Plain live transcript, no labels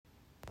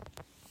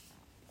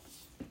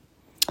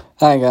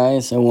Hi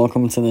guys, and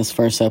welcome to this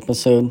first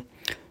episode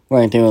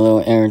where I do a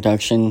little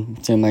introduction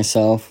to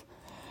myself.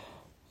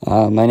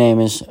 My name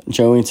is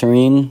Joey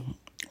Tureen,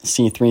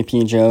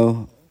 C3P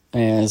Joe,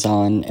 as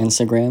on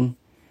Instagram.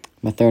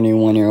 I'm a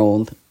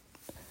 31-year-old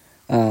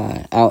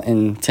out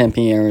in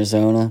Tempe,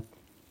 Arizona.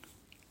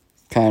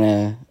 Kind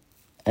of,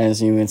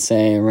 as you would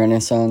say, a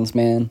Renaissance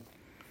man.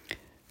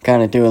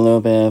 Kind of do a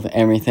little bit of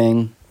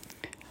everything.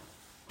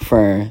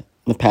 For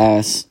the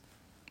past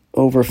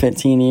over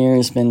 15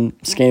 years, been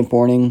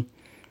skateboarding,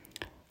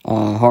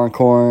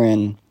 hardcore,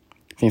 and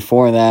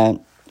before that,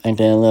 I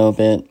did a little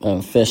bit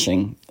of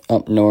fishing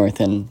up north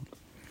in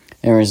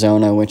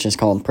Arizona, which is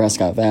called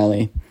Prescott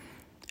Valley,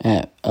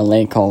 at a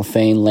lake called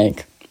Fain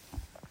Lake.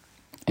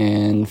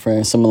 And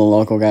for some of the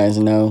local guys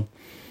know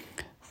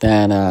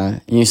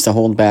that used to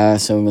hold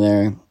bass over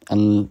there,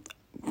 I'm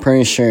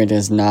pretty sure it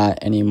is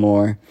not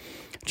anymore,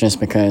 just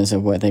because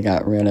of what they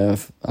got rid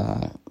of,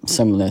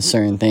 some of the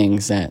certain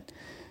things that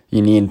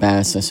you need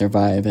bass to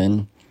survive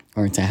in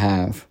or to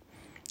have.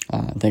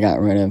 They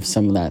got rid of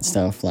some of that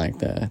stuff, like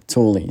the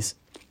toolies.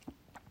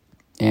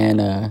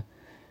 And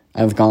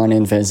I've gone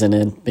and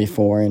visited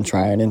before and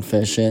tried and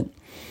fished it.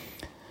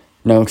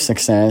 No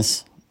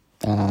success,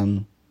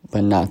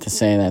 but not to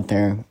say that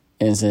there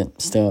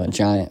isn't still a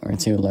giant or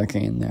two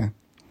lurking in there.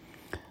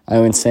 I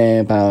would say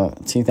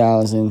about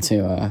 2000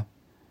 to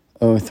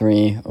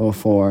 03,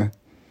 04,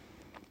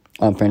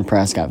 up in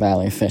Prescott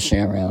Valley, fishing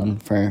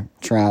around for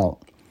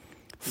trout,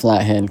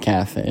 flathead,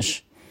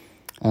 catfish.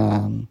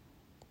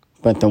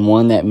 But the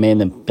one that made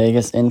the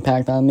biggest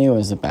impact on me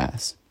was the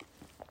bass.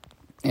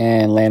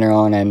 And later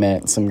on, I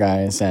met some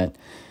guys that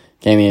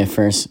gave me a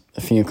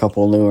few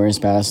couple lures,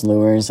 bass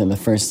lures, and the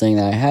first thing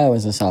that I had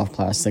was a soft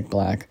plastic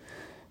black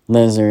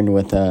lizard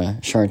with a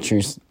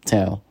chartreuse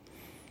tail.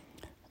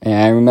 And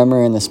I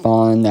remember in the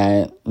spawn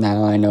that,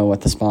 now I know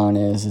what the spawn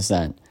is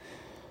that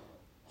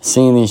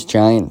seeing these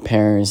giant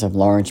pairs of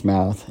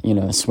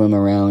largemouth, swim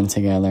around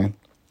together.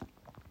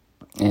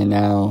 And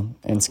now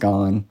it's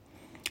gone.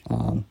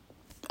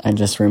 I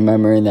just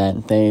remember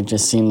that they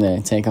just seemed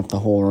to take up the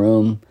whole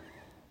room,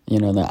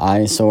 the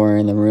eyesore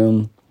in the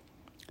room.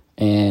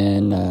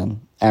 And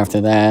after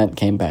that,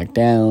 came back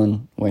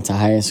down, went to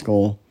high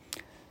school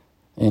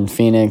in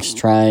Phoenix,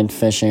 tried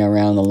fishing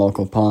around the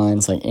local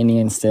ponds like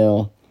Indian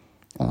Still,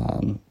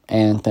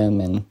 Anthem,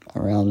 and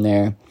around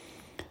there.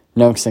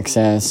 No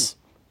success.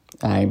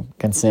 I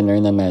consider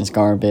them as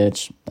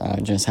garbage,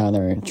 just how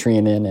they're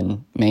treated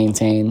and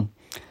maintained,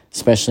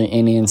 especially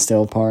Indian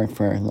Still Park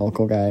for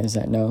local guys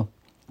that know.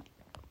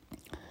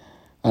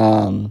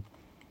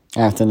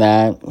 After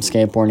that,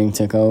 skateboarding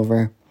took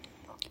over,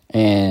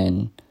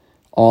 and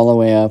all the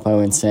way up, I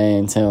would say,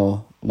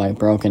 until my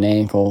broken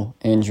ankle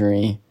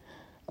injury,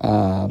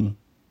 about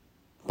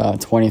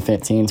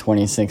 2015,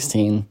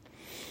 2016,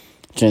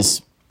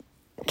 just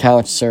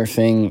couch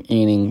surfing,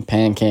 eating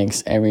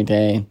pancakes every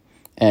day,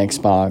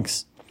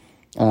 Xbox,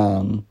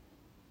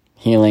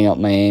 healing up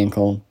my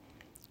ankle.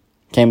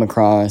 Came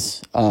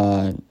across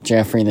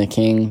Jeffrey the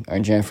King, or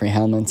Jeffrey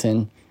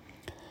Hamilton,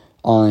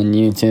 on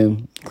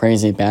YouTube,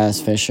 Crazy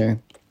Bass Fisher.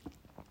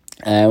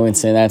 And I would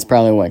say that's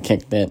probably what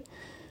kicked it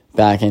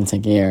back into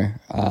gear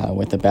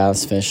with the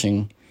bass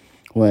fishing,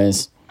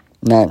 was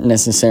not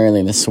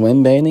necessarily the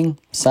swim baiting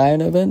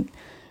side of it,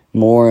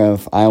 more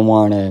of I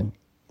wanted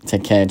to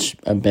catch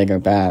a bigger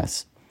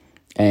bass.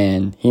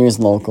 And he was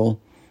local,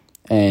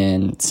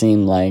 and it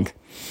seemed like,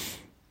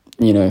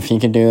 if he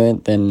could do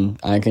it, then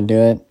I could do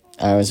it.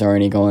 I was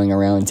already going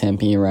around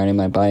Tempe, riding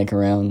my bike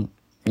around,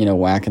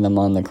 whacking them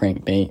on the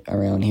crankbait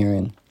around here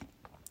and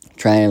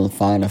trying to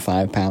find a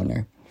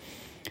 5-pounder.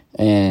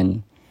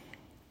 And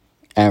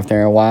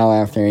after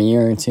a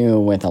year or two,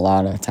 with a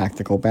lot of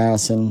tactical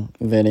bassing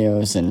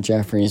videos and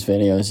Jeffrey's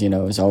videos, it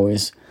was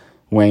always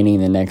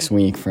waiting the next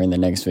week for the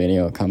next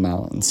video to come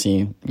out and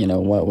see,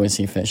 what was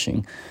he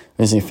fishing?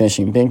 Was he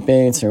fishing big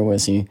baits, or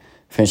was he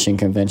fishing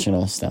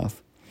conventional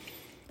stuff?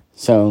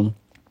 So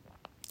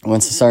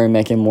once I started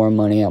making more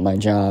money at my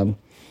job,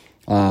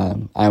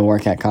 I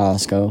work at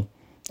Costco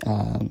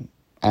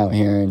out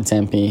here in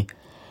Tempe.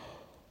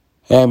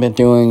 I've been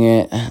doing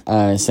it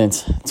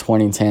since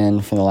 2010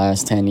 for the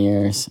last 10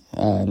 years.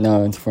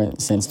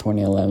 Since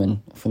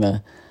 2011 for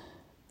the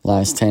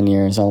last 10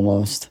 years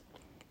almost.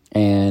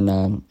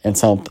 And it's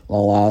helped a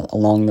lot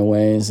along the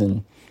ways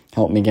and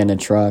helped me get a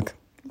truck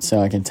so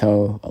I can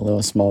tow a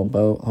little small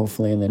boat,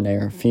 hopefully in the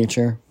near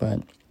future. But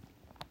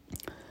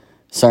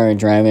started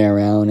driving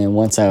around, and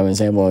once I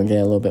was able to get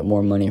a little bit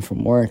more money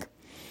from work,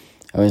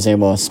 I was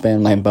able to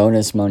spend my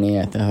bonus money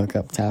at the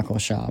hookup tackle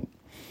shop.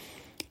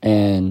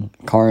 And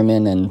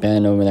Carmen and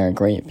Ben over there are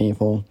great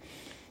people.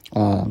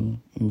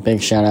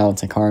 Big shout out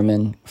to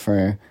Carmen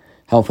for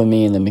helping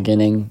me in the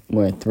beginning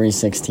with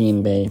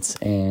 316 baits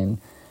and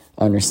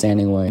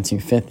understanding what a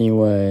 250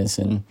 was,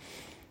 and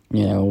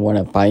what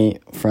a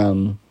bite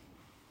from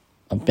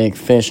a big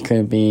fish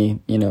could be,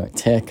 a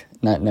tick,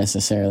 not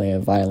necessarily a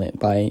violent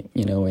bite,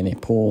 where they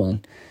pull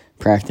and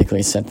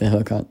practically set the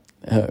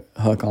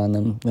hook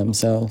on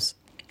themselves.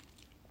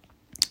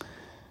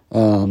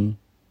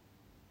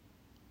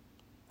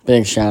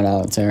 big shout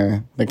out to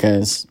her,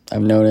 because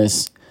I've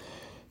noticed,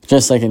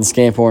 just like in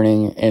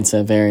skateboarding, it's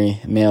a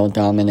very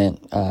male-dominant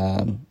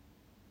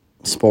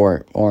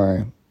sport,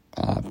 or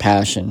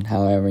passion,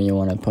 however you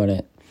want to put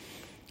it.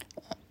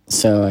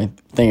 So I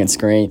think it's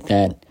great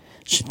that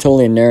she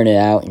totally nerded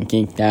out and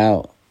geeked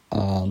out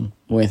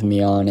with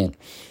me on it,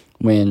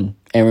 when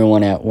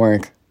everyone at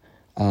work,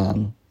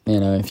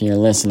 if you're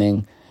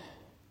listening,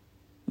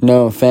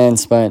 no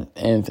offense, but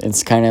if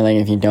it's kind of like,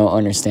 if you don't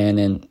understand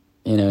it,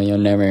 you'll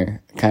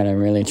never kind of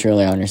really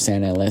truly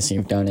understand it unless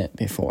you've done it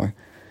before.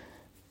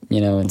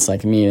 It's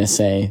like me to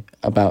say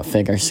about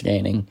figure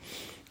skating.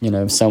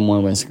 If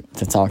someone was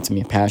to talk to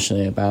me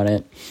passionately about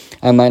it,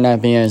 I might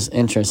not be as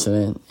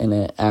interested in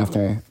it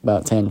after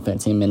about 10,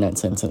 15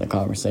 minutes into the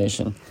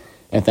conversation,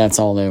 if that's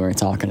all they were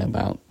talking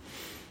about.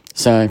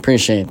 So I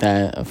appreciate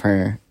that of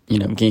her,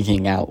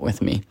 geeking out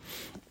with me.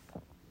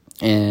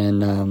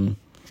 And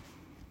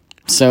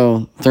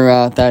so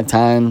throughout that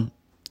time,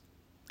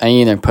 I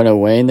either put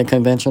away the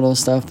conventional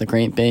stuff, the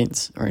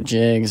crankbaits or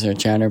jigs or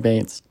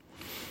chatterbaits,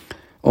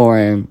 or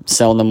I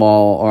sold them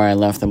all, or I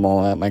left them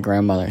all at my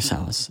grandmother's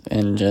house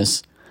and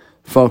just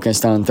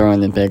focused on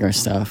throwing the bigger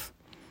stuff.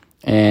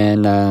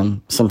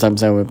 And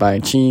sometimes I would buy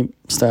cheap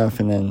stuff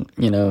and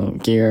then,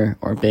 gear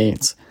or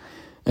baits.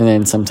 And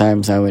then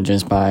sometimes I would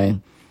just buy,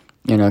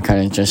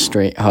 kind of just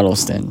straight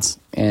Huddlestons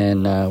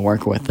and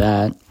work with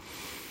that.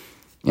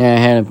 Yeah, I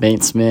had a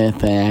bait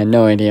smith, and I had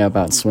no idea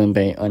about swim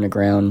bait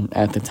underground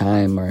at the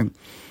time, or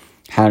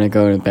how to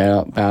go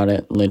about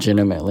it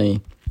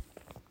legitimately.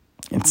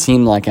 It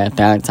seemed like at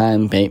that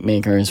time, bait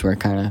makers were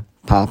kind of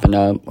popping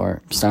up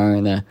or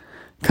starting to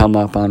come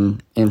up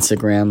on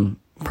Instagram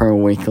per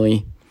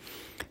weekly.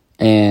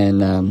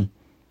 And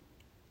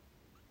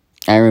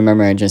I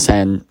remember I just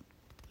had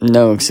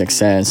no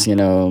success, a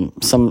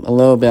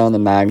little bit on the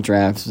mag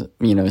drafts,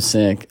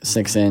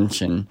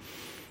 6-inch, and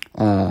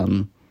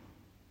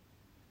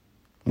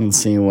let's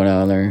see what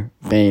other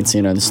baits,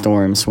 the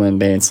Storm swim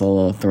baits, the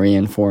little 3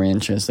 and 4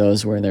 inches.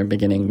 Those were their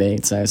beginning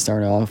baits I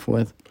started off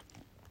with.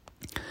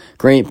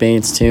 Great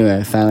baits too.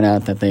 I found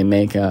out that they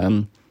make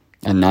a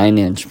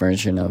 9-inch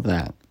version of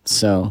that.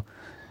 So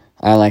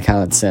I like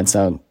how it sets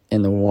up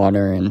in the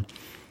water, and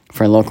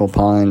for local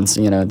ponds,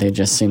 they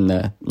just seem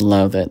to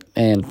love it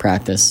and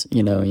practice,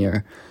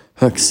 your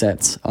hook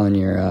sets on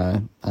your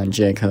on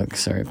jig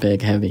hooks or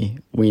big heavy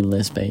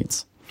weedless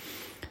baits.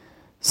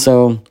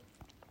 So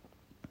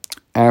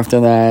after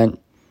that,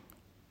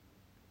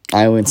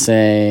 I would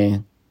say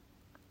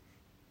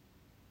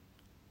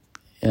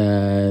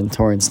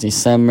towards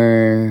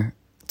December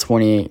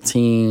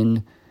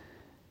 2018,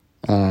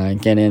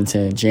 get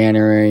into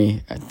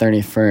January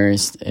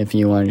 31st, if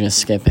you want to just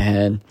skip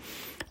ahead.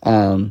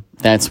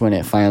 That's when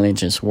it finally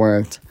just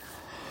worked.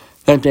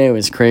 That day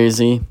was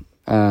crazy.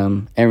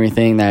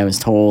 Everything that I was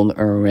told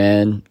or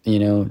read,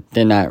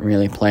 did not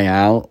really play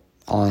out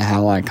on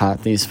how I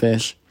caught these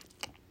fish,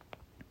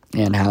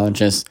 and how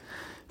just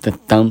the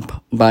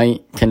thump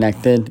bite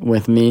connected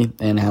with me,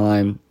 and how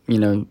I,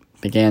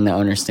 began to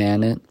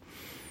understand it.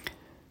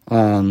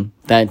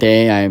 That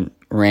day I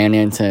ran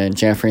into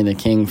Jeffrey the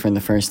King for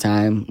the first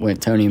time with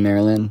Tony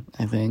Maryland,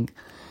 I think,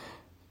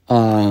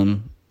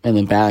 in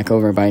the back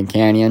over by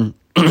Canyon.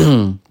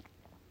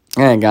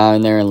 I got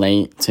in there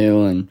late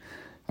too, and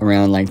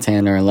around like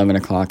 10 or 11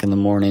 o'clock in the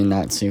morning,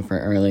 not super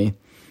early,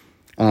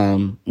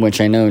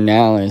 which I know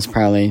now is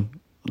probably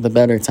the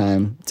better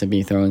time to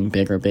be throwing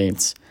bigger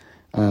baits.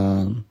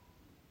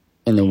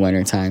 In the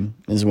wintertime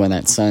is when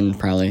that sun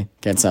probably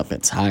gets up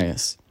its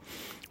highest.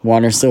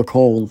 Water's still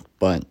cold,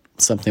 but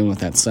something with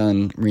that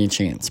sun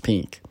reaching its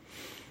peak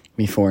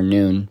before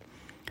noon.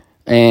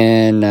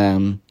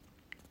 And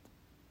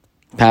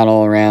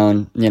paddle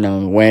around,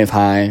 wave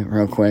high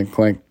real quick,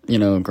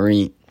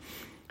 greet.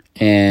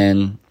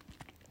 And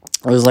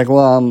I was like,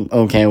 well, I'm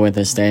okay with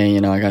this day.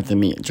 I got to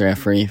meet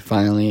Jeffrey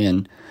finally,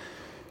 and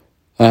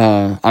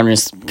I'm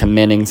just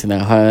committing to the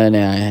HUD, and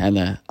I had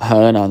the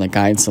HUD on the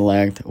Guide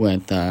Select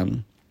with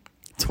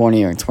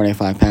 20 or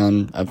 25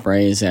 pound of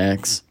Braze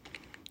X.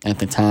 At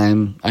the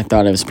time, I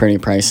thought it was pretty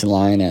pricey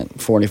line at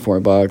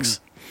 $44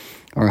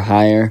 or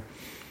higher.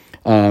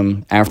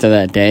 After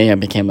that day, I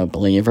became a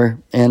believer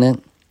in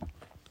it,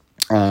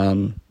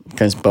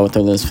 because both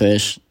of those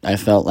fish, I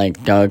felt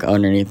like dug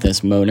underneath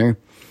this motor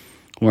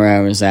where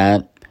I was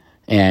at.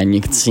 And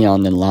you can see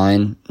on the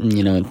line,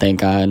 thank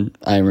God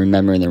I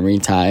remember the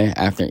retie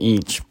after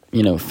each,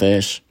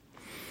 fish.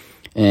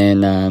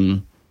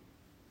 And,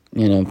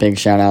 big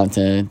shout out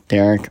to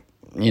Derek,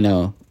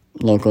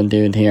 local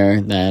dude here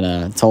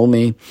that told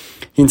me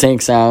he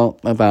takes out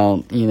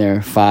about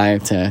either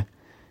 5 to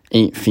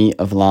 8 feet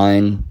of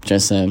line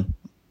just to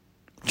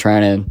try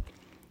to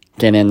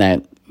get in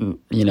that,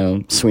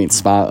 sweet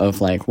spot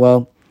of like,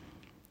 well,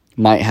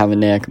 might have a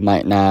nick,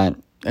 might not.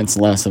 It's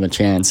less of a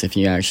chance if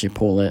you actually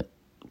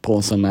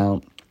pull some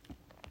out.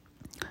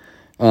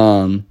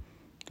 Went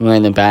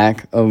in the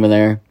back over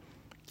there,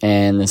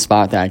 and the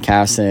spot that I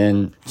cast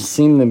in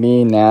seemed to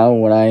be now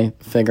what I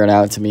figured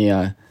out to be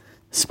a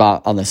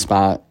spot on the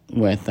spot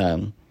with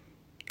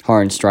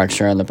hard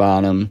structure on the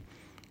bottom,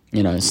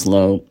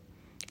 slope,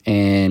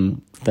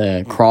 and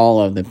the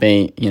crawl of the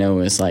bait,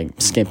 was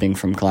like skipping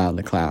from cloud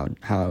to cloud,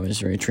 how I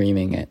was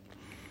retrieving it.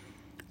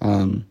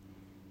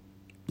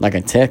 Like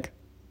a tick,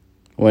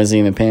 wasn't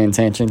even paying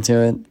attention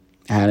to it,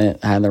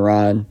 had the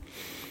rod.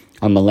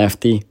 I'm a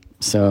lefty,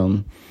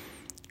 so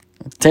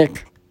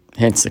tick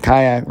hits the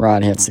kayak,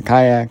 rod hits the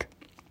kayak,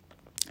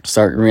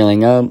 start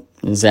reeling up,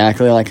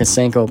 exactly like a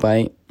Senko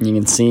bite. You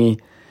can see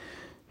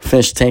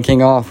fish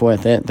taking off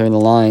with it through the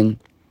line.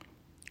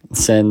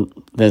 Said,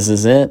 this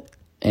is it,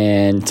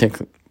 and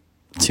took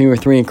 2 or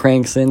 3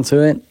 cranks into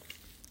it,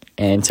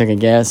 and took a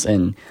guess,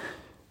 and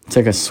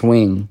took a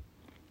swing,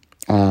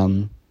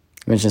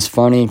 which is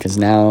funny, because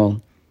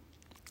now,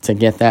 to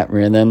get that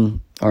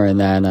rhythm, or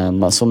that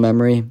muscle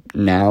memory,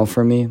 now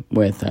for me,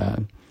 with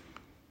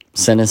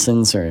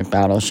senescence or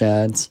battle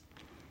shads,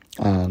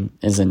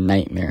 is a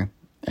nightmare.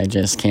 I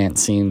just can't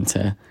seem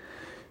to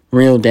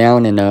reel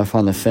down enough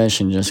on the fish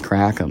and just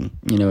crack them,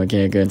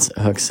 get a good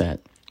hook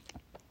set.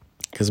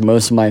 Because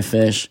most of my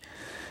fish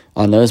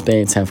on those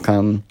baits have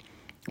come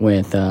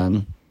with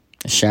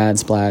shad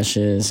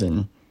splashes,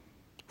 and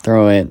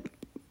throw it,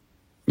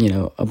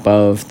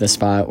 above the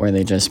spot where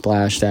they just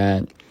splashed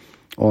at,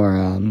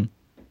 or,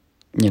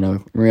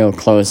 real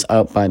close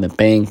up by the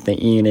bank, they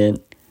eat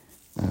it.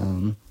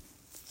 I've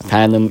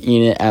had them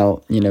eat it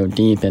out,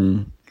 deep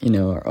and,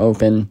 or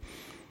open,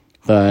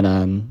 but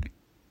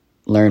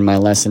learned my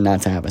lesson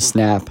not to have a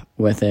snap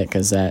with it,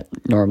 because that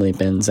normally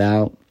bends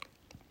out.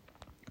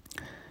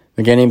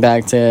 But getting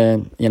back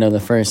to,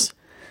 the first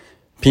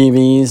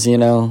PBs,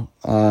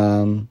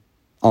 on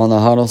the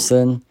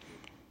Huddleston,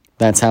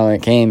 that's how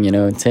it came,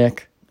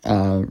 tick,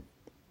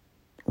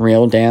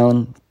 reel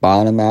down,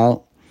 bottom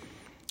out,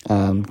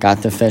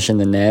 got the fish in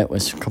the net,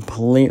 was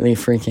completely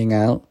freaking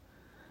out,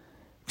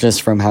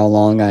 just from how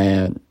long I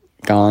had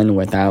gone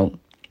without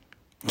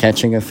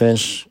catching a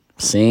fish,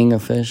 seeing a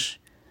fish.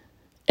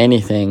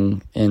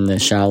 Anything in the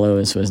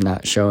shallows was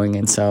not showing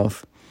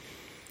itself.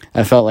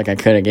 I felt like I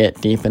couldn't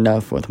get deep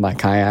enough with my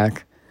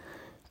kayak,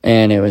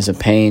 and it was a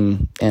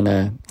pain in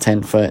a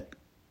 10-foot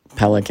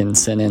Pelican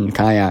Sinin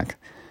kayak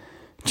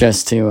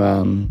just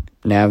to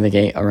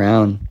navigate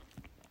around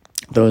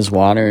those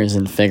waters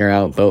and figure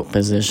out boat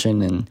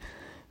position and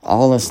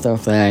all the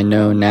stuff that I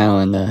know now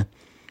in the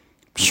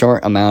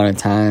short amount of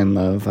time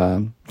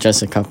of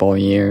just a couple of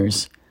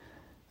years.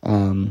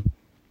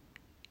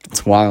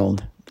 It's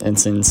wild.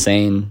 It's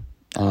insane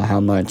how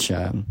much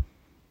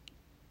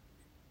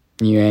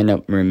you end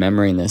up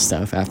remembering this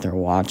stuff after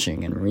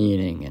watching and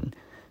reading and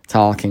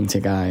talking to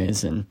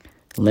guys and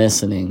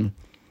listening,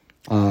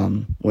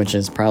 which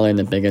is probably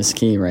the biggest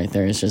key right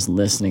there, is just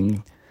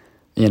listening,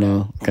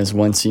 because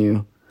once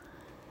you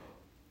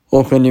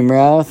open your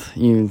mouth,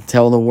 you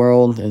tell the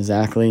world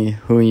exactly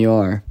who you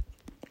are.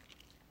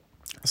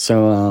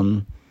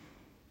 So,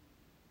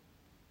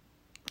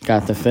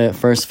 got the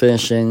first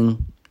fish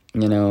in,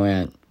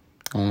 at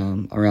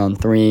around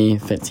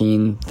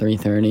 3:15,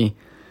 3:30.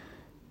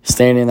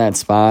 Stayed in that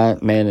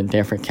spot, made a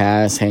different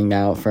cast, hanged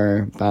out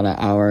for about an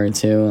hour or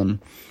two, and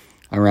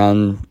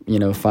around,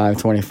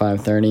 5:20,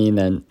 5:30,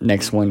 the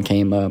next one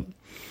came up.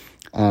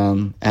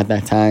 At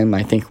that time,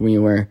 I think we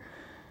were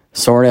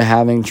sort of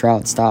having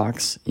trout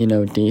stocks,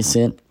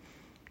 decent.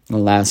 The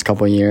last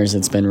couple of years,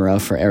 it's been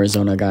rough for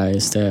Arizona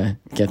guys to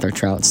get their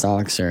trout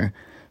stocks or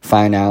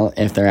find out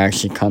if they're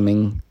actually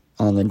coming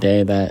on the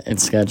day that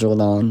it's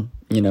scheduled on,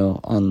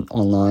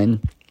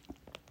 online.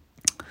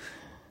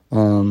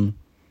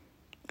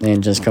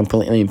 And just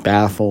completely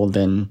baffled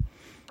and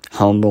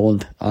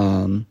humbled.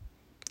 I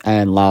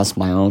had lost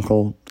my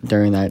uncle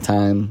during that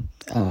time,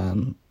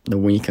 the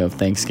week of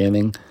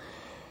Thanksgiving,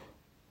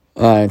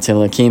 to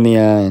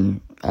leukemia,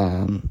 and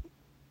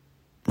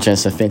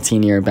just a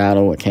 15-year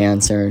battle with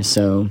cancer.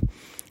 So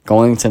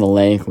going to the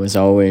lake was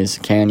always,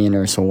 canyon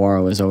or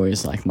saguaro was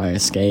always like my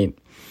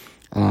escape.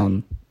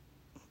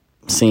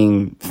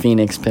 Seeing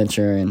Phoenix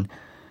picture and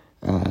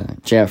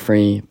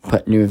Jeffrey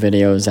put new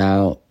videos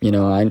out,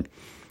 I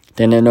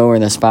didn't know where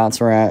the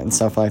spots were at and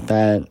stuff like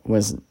that,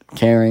 was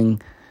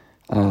caring.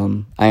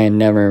 I had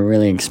never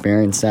really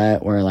experienced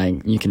that, where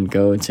like you can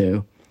go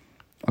to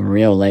a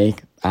real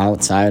lake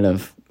outside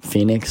of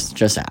Phoenix,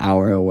 just an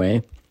hour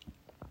away.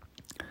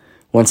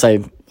 Once I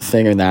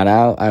figured that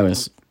out, I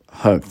was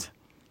hooked.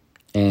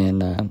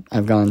 And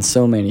I've gone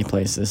so many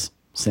places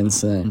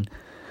since then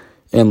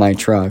in my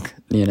truck,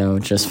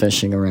 just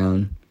fishing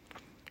around.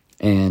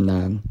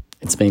 And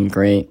it's been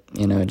great.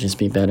 It'd just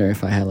be better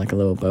if I had like a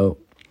little boat.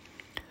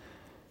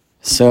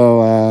 So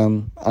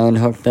I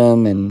unhooked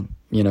them and,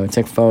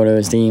 took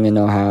photos. Didn't even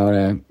know how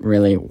to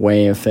really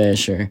weigh a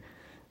fish or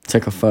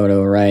took a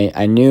photo right.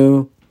 I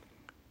knew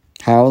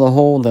how to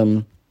hold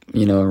them,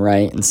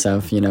 right and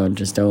stuff.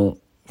 Just don't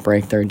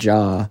break their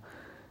jaw.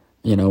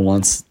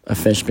 Once a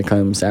fish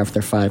becomes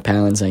after 5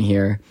 pounds, I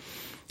hear,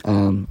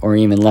 or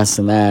even less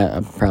than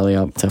that, probably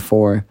up to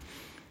 4,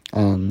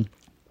 down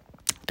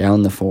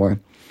to 4,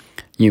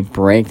 you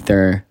break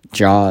their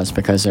jaws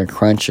because their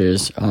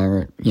crunches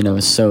are,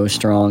 so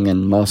strong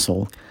and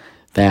muscle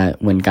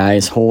that when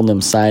guys hold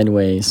them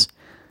sideways,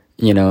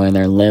 and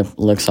their lip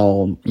looks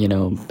all,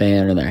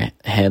 bent, or their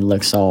head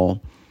looks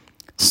all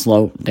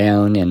sloped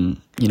down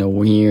and,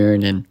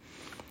 weird, and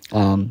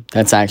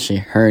that's actually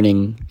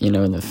hurting,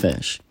 the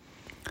fish.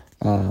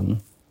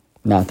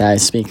 Not that I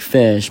speak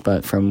fish,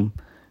 but from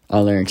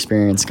other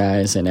experienced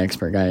guys and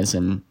expert guys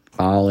and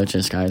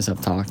biologist guys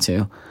I've talked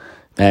to,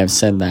 they have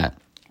said that.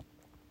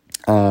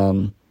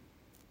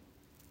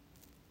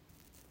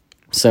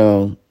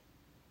 So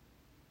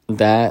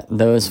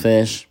those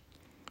fish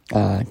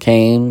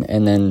came,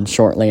 and then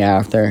shortly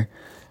after,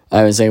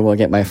 I was able to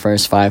get my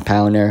first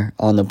 5-pounder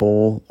on the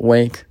bull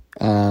wake.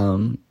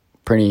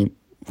 Pretty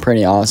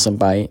awesome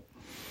bite.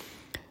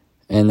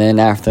 And then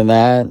after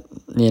that,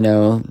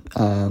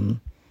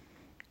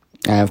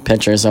 I have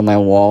pictures on my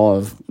wall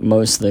of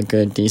most of the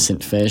good,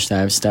 decent fish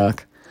that I've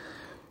stuck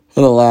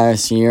for the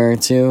last year or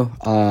two.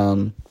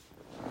 Kind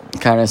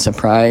of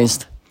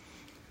surprised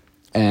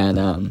at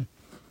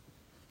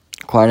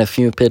quite a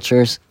few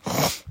pictures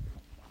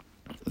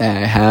that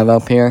I have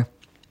up here.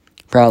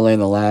 Probably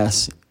the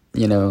last,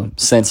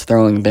 since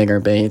throwing bigger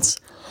baits.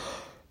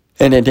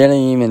 And it didn't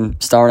even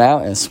start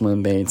out as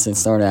swim baits. It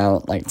started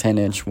out like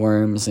 10-inch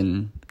worms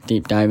and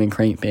deep diving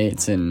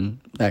crankbaits and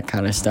that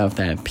kind of stuff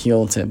that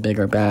appeal to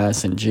bigger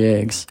bass and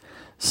jigs.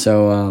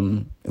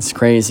 So it's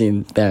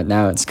crazy that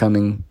now it's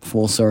coming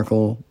full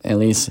circle, at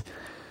least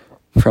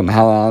from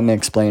how I'm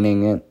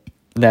explaining it,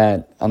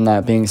 that I'm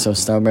not being so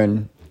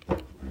stubborn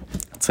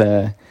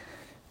to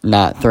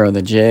not throw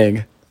the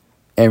jig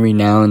every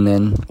now and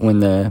then when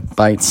the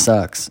bite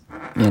sucks.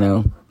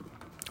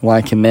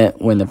 Why commit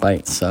when the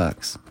bite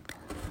sucks?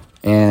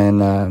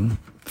 And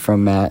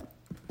from Matt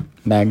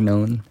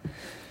Magnone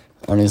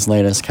on his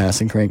latest Cast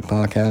and Crank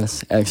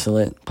podcast.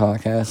 Excellent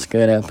podcast.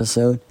 Good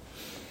episode.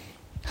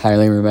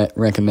 Highly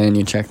recommend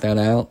you check that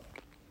out.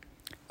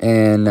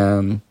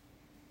 And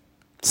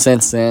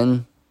since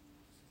then,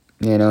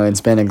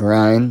 it's been a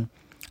grind.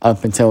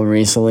 Up until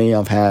recently,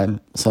 I've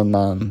had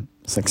some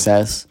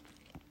success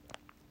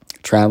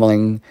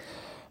traveling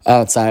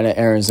outside of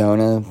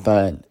Arizona,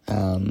 but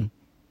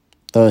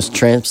those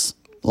trips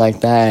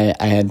like that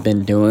I had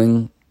been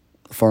doing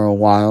for a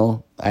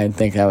while. I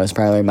think that was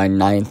probably my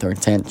 9th or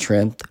 10th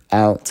trip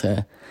out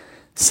to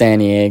San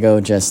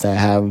Diego just to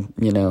have,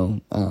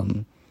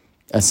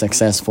 a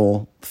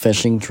successful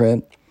fishing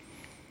trip.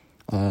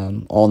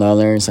 All the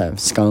others have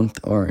skunked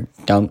or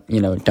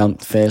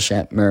dumped fish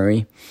at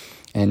Murray,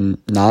 and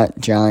not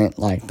giant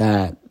like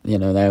that.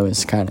 That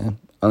was kind of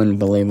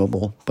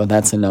unbelievable, but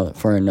that's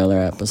for another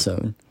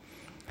episode.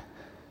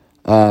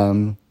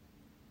 We'll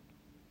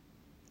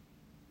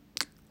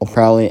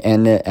probably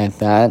end it at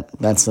that.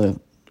 That's the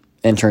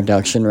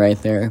introduction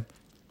right there.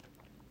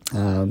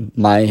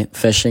 My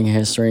fishing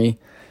history,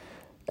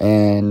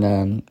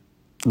 and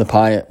the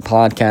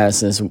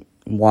podcast is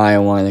why I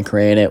wanted to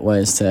create it,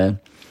 was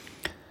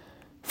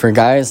for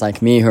guys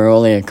like me who are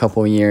only a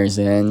couple years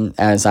in,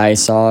 as I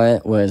saw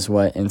it, was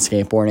what in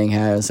skateboarding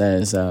has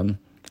as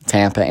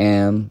Tampa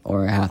Am,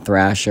 or how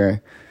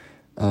Thrasher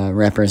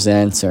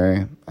represents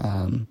or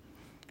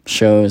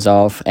shows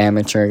off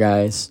amateur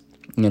guys.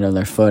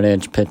 Their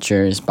footage,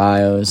 pictures,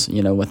 bios,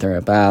 what they're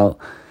about,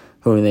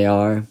 who they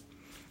are.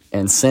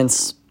 And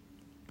since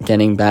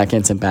getting back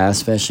into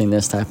bass fishing,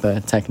 this type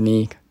of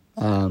technique,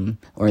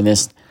 or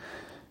this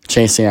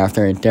chasing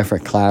after a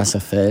different class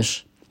of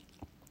fish,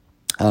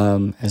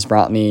 has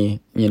brought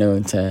me,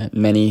 to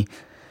many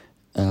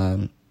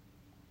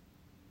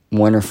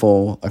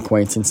wonderful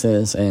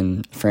acquaintances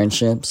and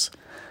friendships.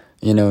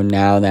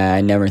 Now that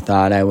I never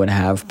thought I would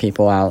have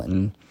people out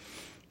in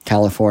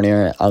California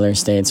or other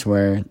states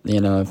where,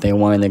 if they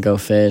wanted to go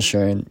fish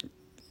or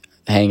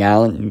hang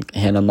out, and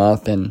hit them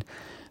up, and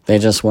they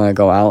just want to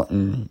go out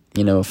and,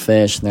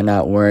 fish. They're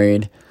not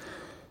worried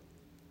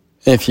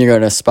if you go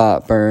to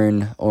spot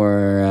burn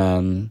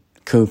or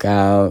kook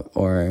out,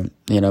 or,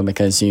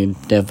 because you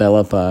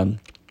develop a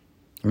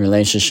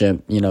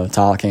relationship,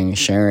 talking,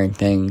 sharing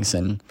things,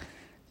 and,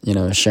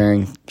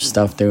 sharing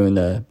stuff through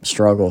the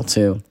struggle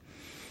too.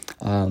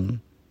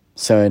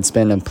 So it's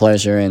been a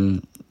pleasure,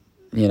 and,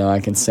 I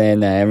can say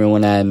that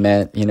everyone I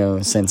met,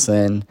 since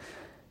then,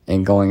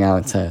 and going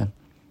out to,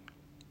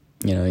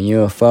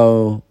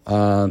 UFO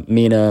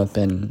meetup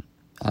and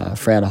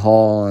Fred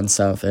Hall and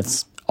stuff,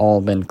 it's all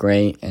been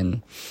great,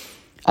 and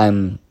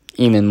I'm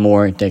even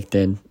more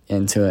addicted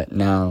into it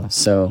now.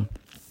 So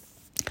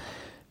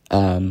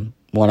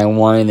what I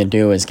wanted to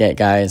do is get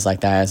guys like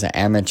that as an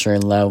amateur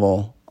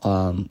level,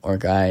 or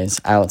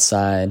guys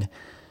outside,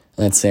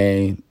 let's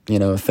say,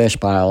 fish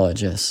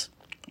biologists,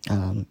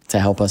 to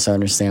help us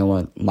understand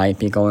what might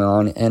be going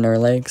on in our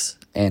lakes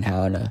and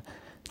how to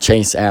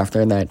chase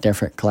after that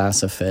different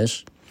class of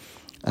fish.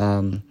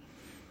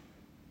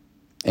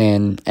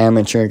 And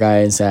amateur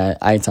guys that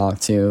I talk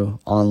to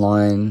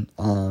online,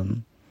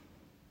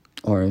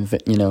 or,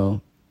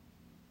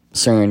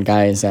 certain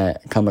guys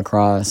that come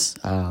across,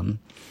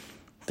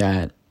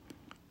 that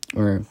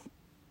were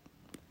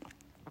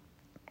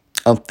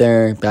up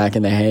there back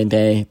in the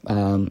heyday,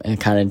 and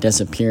kind of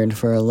disappeared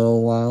for a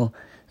little while,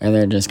 and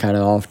they're just kind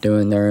of off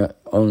doing their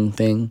own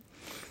thing.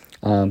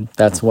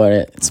 That's what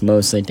it's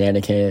mostly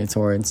dedicated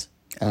towards,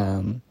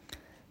 to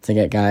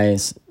get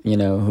guys,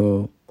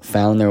 who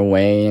found their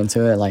way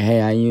into it. Like,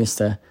 hey, I used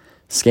to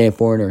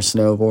skateboard or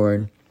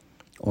snowboard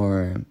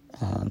or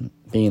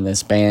be in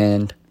this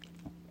band,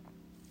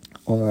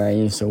 or I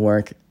used to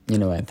work,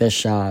 at this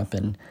shop,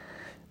 and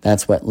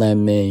that's what led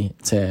me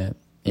to,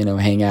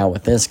 hang out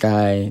with this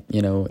guy,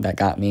 that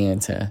got me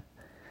into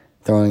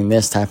throwing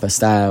this type of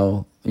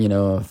style,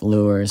 of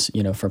lures,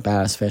 for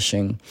bass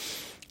fishing.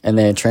 And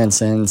then it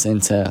transcends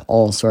into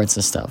all sorts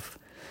of stuff.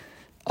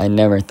 I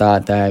never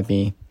thought that I'd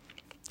be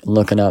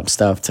looking up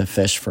stuff to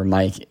fish for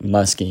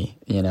muskie,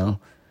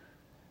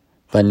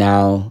 But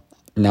now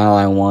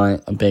I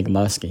want a big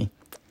muskie.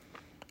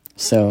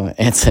 So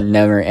it's a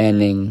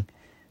never-ending,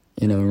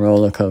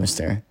 roller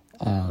coaster.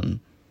 And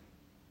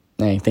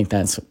I think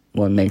that's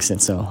what makes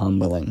it so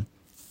humbling,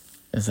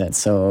 is that it's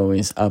so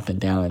always up and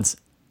down. It's,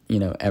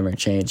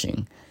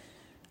 ever-changing.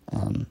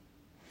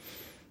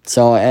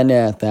 So I'll end it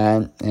at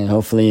that, and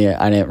hopefully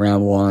I didn't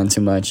ramble on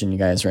too much and you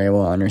guys were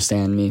able to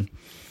understand me.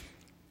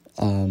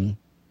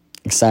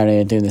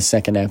 Excited to do the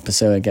second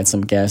episode, get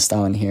some guests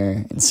on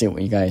here and see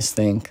what you guys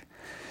think.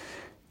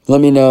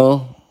 Let me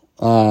know,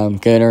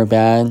 good or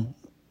bad.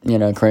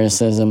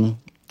 Criticism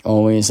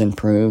always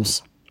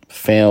improves.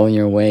 Fail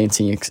your way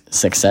to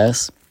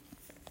success.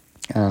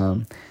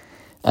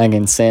 I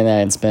can say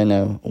that it's been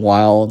a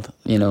wild,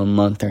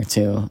 month or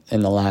two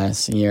in the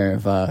last year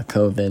of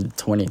COVID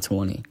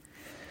 2020.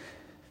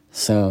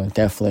 So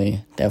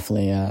definitely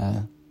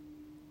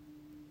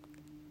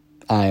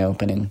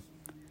eye-opening.